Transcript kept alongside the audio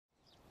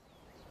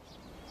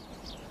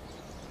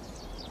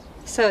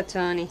So,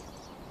 Tony,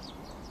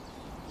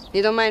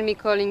 you don't mind me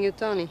calling you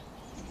Tony?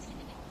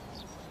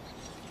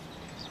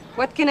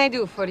 What can I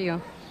do for you?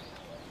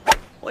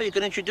 Well, you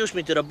can introduce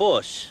me to the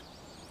boss.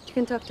 You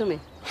can talk to me.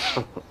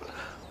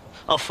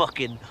 A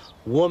fucking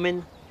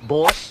woman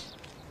boss?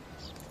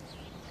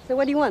 So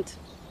what do you want?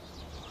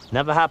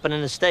 Never happened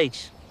in the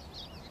States.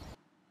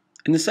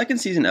 In the second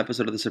season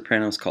episode of The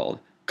Sopranos called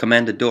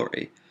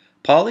Commendatore,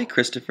 Paulie,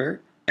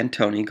 Christopher, and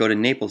Tony go to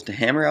Naples to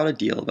hammer out a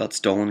deal about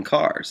stolen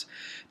cars.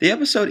 The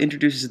episode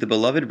introduces the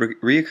beloved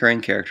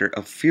reoccurring character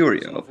of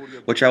Furio,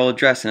 which I will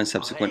address in a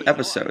subsequent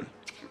episode.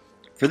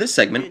 For this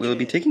segment, we will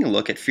be taking a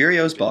look at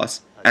Furio's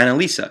boss,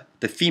 Annalisa,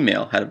 the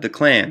female head of the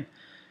clan.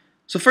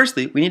 So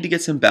firstly, we need to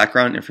get some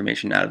background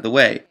information out of the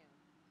way.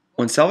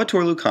 When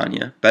Salvatore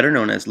Lucania, better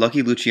known as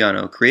Lucky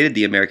Luciano, created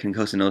the American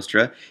Cosa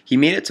Nostra, he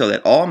made it so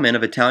that all men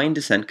of Italian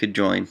descent could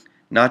join,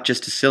 not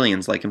just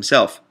Sicilians like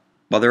himself.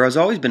 While there has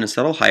always been a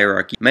subtle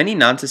hierarchy, many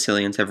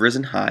non-Sicilians have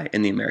risen high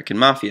in the American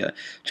Mafia.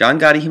 John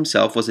Gotti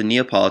himself was a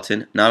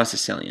Neapolitan, not a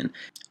Sicilian.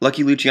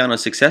 Lucky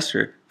Luciano's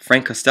successor,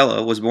 Frank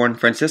Costello, was born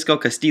Francisco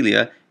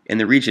Castiglia in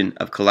the region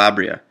of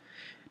Calabria.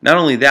 Not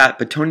only that,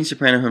 but Tony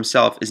Soprano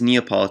himself is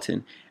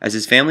Neapolitan, as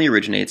his family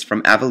originates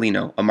from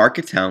Avellino, a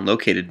market town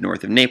located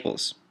north of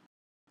Naples.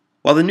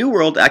 While the New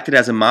World acted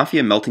as a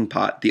mafia melting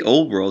pot, the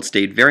Old World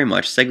stayed very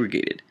much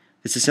segregated.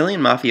 The Sicilian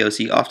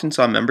mafiosi often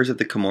saw members of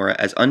the Camorra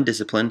as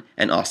undisciplined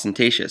and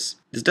ostentatious.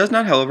 This does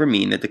not, however,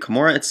 mean that the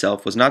Camorra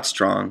itself was not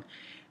strong,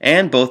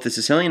 and both the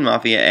Sicilian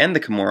mafia and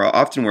the Camorra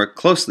often work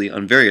closely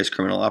on various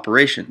criminal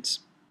operations.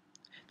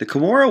 The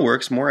Camorra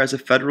works more as a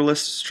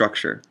federalist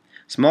structure.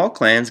 Small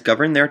clans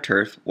govern their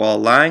turf while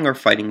allying or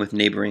fighting with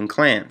neighboring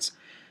clans.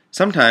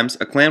 Sometimes,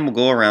 a clan will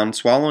go around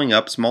swallowing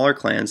up smaller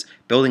clans,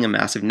 building a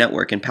massive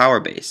network and power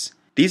base.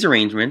 These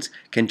arrangements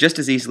can just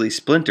as easily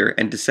splinter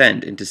and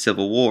descend into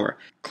civil war.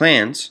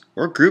 Clans,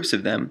 or groups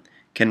of them,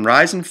 can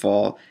rise and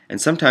fall and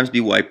sometimes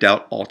be wiped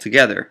out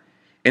altogether.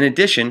 In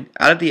addition,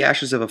 out of the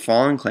ashes of a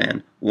fallen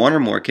clan, one or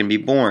more can be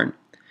born.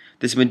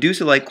 This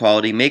Medusa-like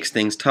quality makes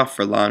things tough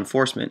for law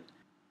enforcement.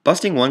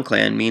 Busting one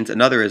clan means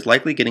another is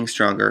likely getting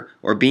stronger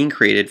or being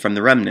created from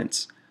the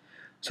remnants.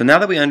 So now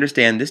that we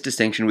understand this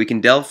distinction, we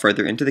can delve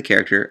further into the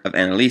character of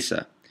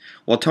Annalisa.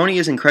 While Tony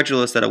is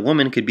incredulous that a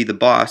woman could be the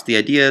boss, the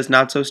idea is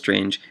not so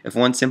strange if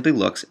one simply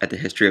looks at the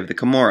history of the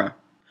Camorra.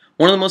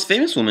 One of the most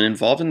famous women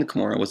involved in the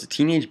Camorra was a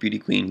teenage beauty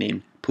queen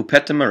named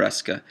Pupetta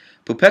Maresca.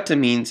 Pupetta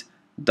means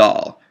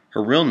doll.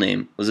 Her real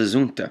name was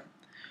Azunta.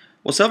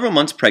 While several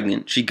months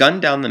pregnant, she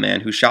gunned down the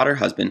man who shot her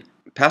husband,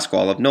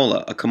 Pasquale of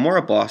Nola, a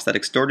Camorra boss that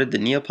extorted the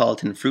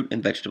Neapolitan fruit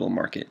and vegetable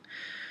market.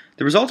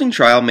 The resulting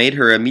trial made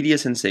her a media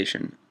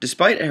sensation.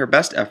 Despite her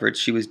best efforts,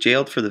 she was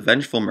jailed for the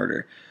vengeful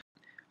murder.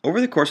 Over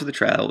the course of the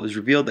trial, it was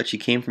revealed that she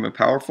came from a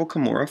powerful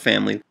Camorra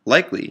family.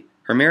 Likely,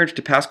 her marriage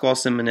to Pasquale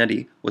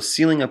Simonetti was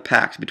sealing a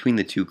pact between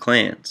the two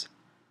clans.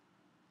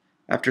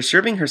 After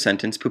serving her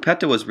sentence,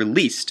 Pupetta was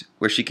released,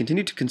 where she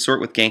continued to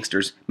consort with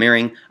gangsters,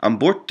 marrying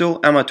Umberto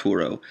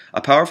Amaturo, a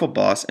powerful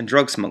boss and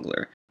drug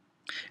smuggler.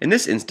 In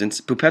this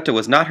instance, Pupetta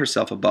was not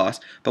herself a boss,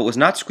 but was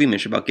not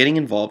squeamish about getting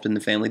involved in the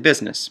family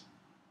business.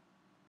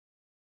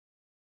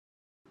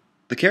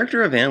 The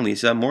character of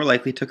Annalisa more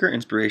likely took her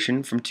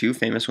inspiration from two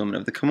famous women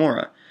of the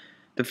Camorra,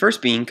 the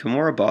first being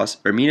Camorra boss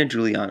Ermina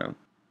Giuliano.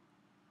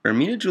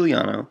 Ermina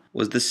Giuliano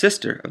was the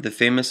sister of the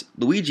famous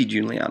Luigi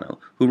Giuliano,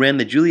 who ran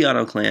the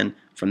Giuliano clan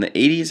from the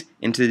 80s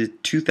into the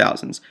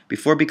 2000s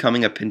before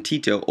becoming a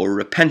pentito or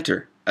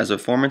repenter, as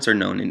reformers are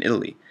known in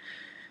Italy.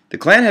 The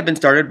clan had been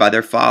started by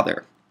their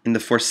father in the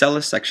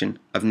Forcella section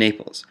of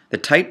Naples, the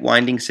tight,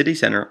 winding city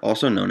center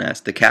also known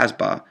as the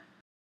Casbah.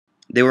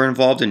 They were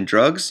involved in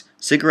drugs,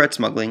 cigarette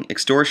smuggling,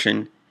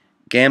 extortion,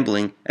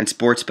 gambling, and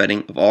sports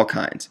betting of all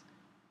kinds.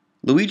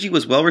 Luigi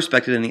was well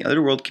respected in the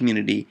underworld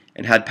community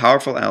and had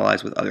powerful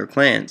allies with other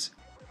clans.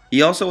 He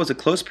also was a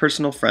close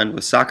personal friend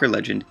with soccer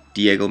legend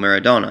Diego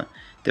Maradona.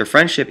 Their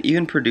friendship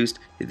even produced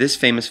this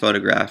famous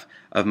photograph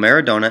of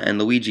Maradona and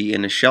Luigi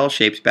in a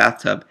shell-shaped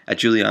bathtub at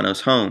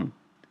Giuliano's home.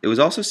 It was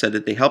also said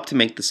that they helped to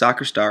make the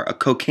soccer star a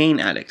cocaine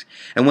addict,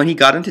 and when he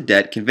got into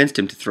debt, convinced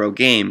him to throw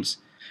games.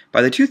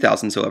 By the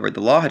 2000s, however,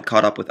 the law had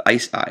caught up with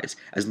Ice Eyes,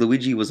 as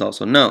Luigi was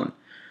also known.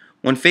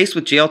 When faced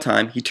with jail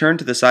time, he turned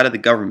to the side of the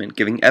government,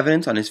 giving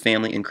evidence on his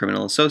family and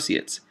criminal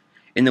associates.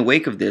 In the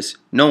wake of this,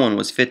 no one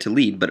was fit to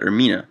lead but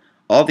Ermina.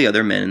 All the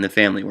other men in the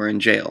family were in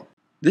jail.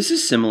 This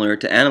is similar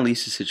to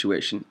Annalisa's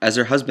situation, as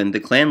her husband, the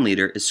clan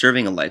leader, is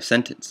serving a life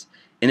sentence.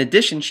 In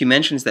addition, she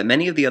mentions that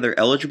many of the other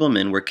eligible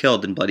men were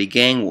killed in bloody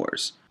gang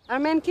wars. Our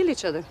men kill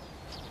each other.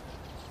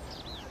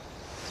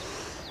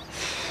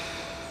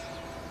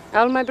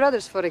 All my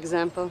brothers, for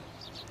example,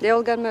 they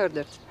all got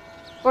murdered.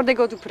 Or they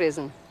go to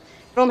prison.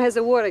 Rome has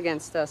a war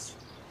against us.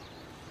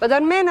 But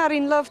our men are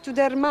in love to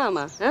their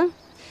mama, huh?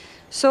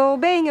 So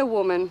obeying a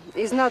woman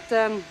is not,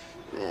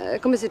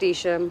 come si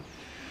dice,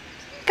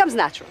 comes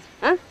natural,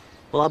 huh?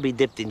 Well, I'll be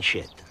dipped in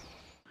shit.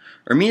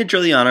 Ermina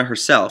Giuliano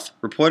herself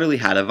reportedly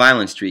had a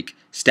violent streak,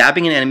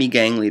 stabbing an enemy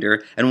gang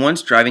leader and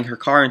once driving her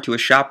car into a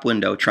shop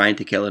window trying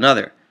to kill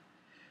another.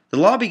 The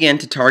law began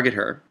to target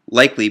her,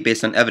 likely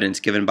based on evidence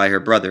given by her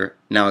brother,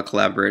 now a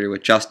collaborator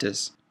with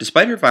Justice.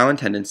 Despite her violent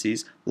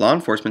tendencies, law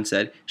enforcement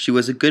said she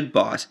was a good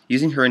boss,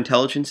 using her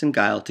intelligence and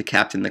guile to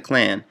captain the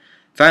clan.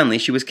 Finally,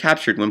 she was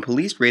captured when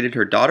police raided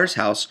her daughter's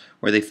house,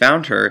 where they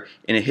found her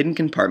in a hidden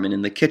compartment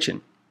in the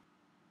kitchen.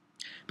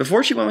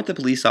 Before she went with the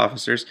police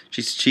officers,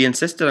 she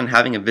insisted on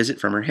having a visit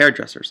from her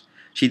hairdressers.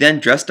 She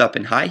then dressed up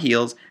in high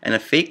heels and a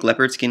fake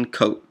leopard skin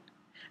coat.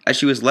 As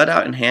she was led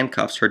out in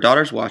handcuffs, her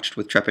daughters watched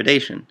with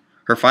trepidation.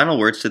 Her final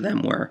words to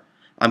them were,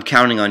 "I'm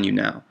counting on you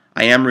now.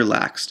 I am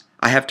relaxed.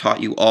 I have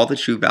taught you all the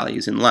true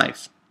values in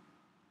life."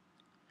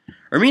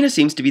 Ermina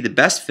seems to be the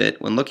best fit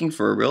when looking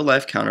for a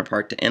real-life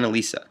counterpart to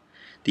Annalisa.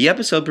 The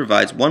episode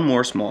provides one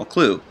more small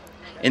clue.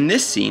 In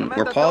this scene,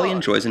 where Paulie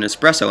enjoys an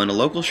espresso in a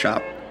local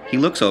shop, he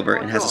looks over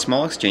and has a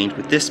small exchange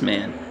with this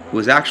man, who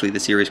is actually the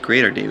series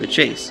creator David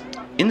Chase.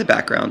 In the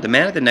background, the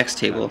man at the next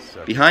table,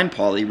 behind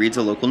Paulie, reads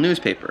a local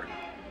newspaper.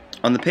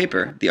 On the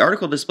paper, the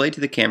article displayed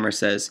to the camera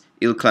says,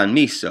 Il Clan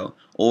Miso,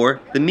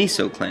 or the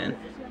Miso Clan,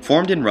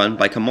 formed and run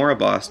by Camorra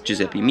boss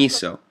Giuseppe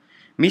Miso.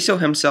 Miso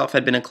himself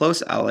had been a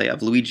close ally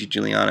of Luigi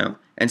Giuliano,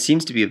 and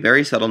seems to be a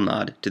very subtle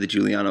nod to the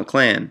Giuliano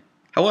clan.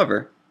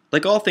 However,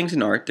 like all things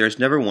in art, there is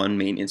never one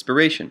main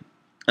inspiration.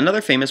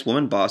 Another famous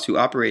woman boss who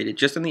operated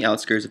just on the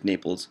outskirts of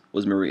Naples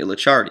was Maria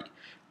Licciardi.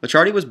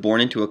 Licciardi was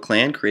born into a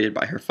clan created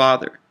by her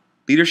father.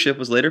 Leadership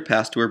was later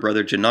passed to her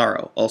brother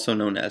Gennaro, also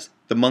known as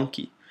the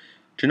Monkey.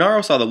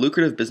 Gennaro saw the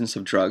lucrative business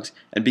of drugs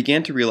and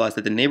began to realize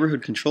that the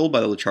neighborhood controlled by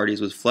the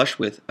Licciardis was flush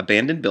with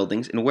abandoned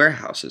buildings and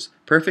warehouses,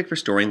 perfect for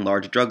storing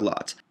large drug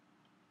lots.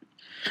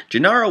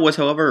 Gennaro was,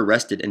 however,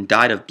 arrested and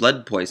died of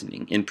blood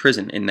poisoning in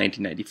prison in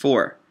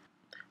 1994.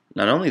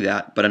 Not only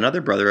that, but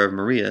another brother of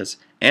Maria's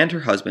and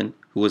her husband,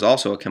 who was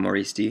also a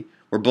Camorristi,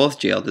 were both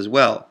jailed as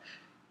well.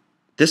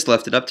 This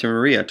left it up to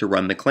Maria to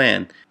run the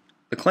clan.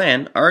 The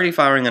clan, already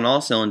firing on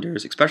all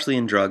cylinders, especially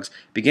in drugs,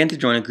 began to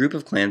join a group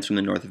of clans from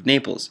the north of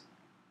Naples.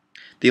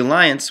 The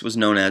alliance was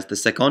known as the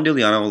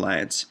Secondigliano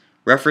Alliance,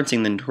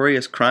 referencing the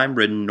notorious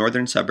crime-ridden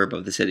northern suburb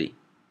of the city.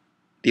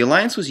 The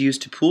alliance was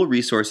used to pool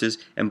resources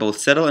and both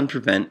settle and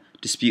prevent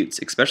disputes,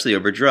 especially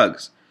over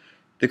drugs.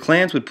 The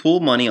clans would pool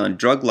money on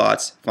drug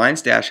lots, find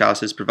stash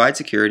houses, provide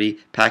security,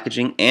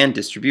 packaging, and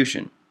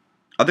distribution.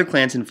 Other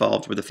clans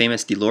involved were the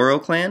famous Di Loro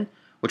clan,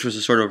 which was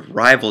a sort of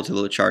rival to the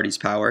Licciardi's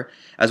power,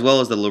 as well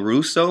as the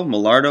Larusso,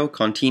 Millardo,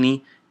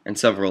 Contini, and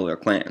several other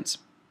clans.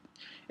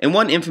 In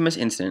one infamous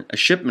incident, a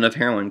shipment of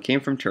heroin came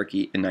from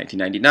Turkey in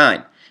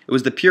 1999. It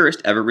was the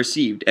purest ever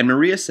received, and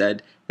Maria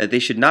said that they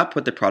should not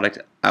put the product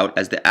out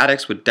as the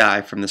addicts would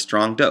die from the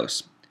strong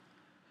dose.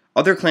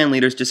 Other clan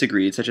leaders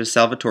disagreed, such as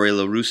Salvatore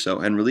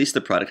Larusso, and released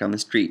the product on the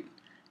street.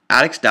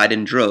 Addicts died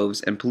in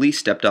droves, and police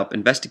stepped up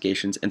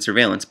investigations and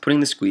surveillance, putting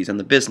the squeeze on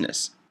the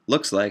business.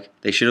 Looks like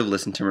they should have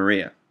listened to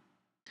Maria.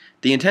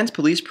 The intense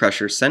police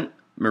pressure sent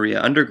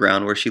Maria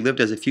underground, where she lived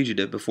as a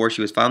fugitive before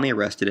she was finally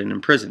arrested and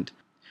imprisoned.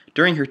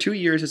 During her 2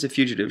 years as a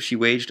fugitive, she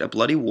waged a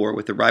bloody war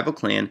with the rival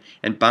clan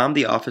and bombed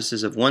the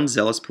offices of one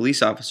zealous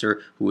police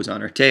officer who was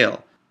on her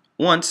tail.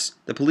 Once,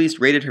 the police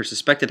raided her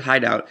suspected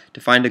hideout to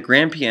find a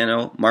grand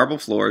piano, marble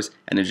floors,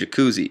 and a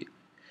jacuzzi.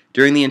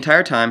 During the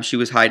entire time she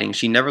was hiding,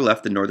 she never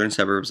left the northern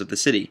suburbs of the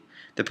city.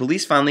 The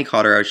police finally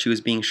caught her as she was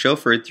being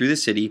chauffeured through the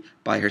city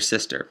by her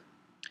sister.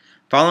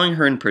 Following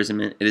her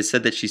imprisonment, it is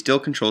said that she still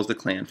controls the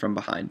clan from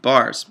behind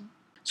bars.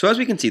 So as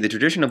we can see, the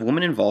tradition of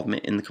woman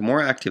involvement in the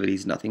Camorra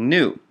activities is nothing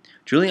new.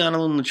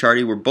 Giuliano and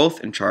Licciardi were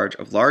both in charge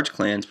of large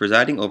clans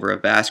presiding over a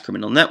vast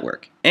criminal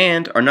network,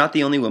 and are not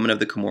the only women of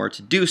the Camorra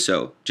to do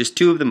so, just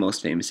two of the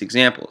most famous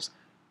examples.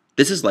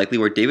 This is likely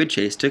where David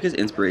Chase took his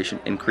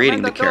inspiration in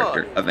creating the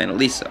character of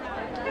Annalisa.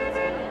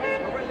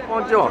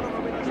 Buongiorno.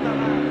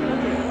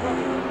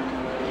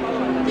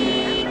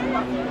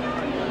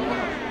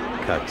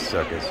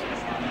 Cocksuckers.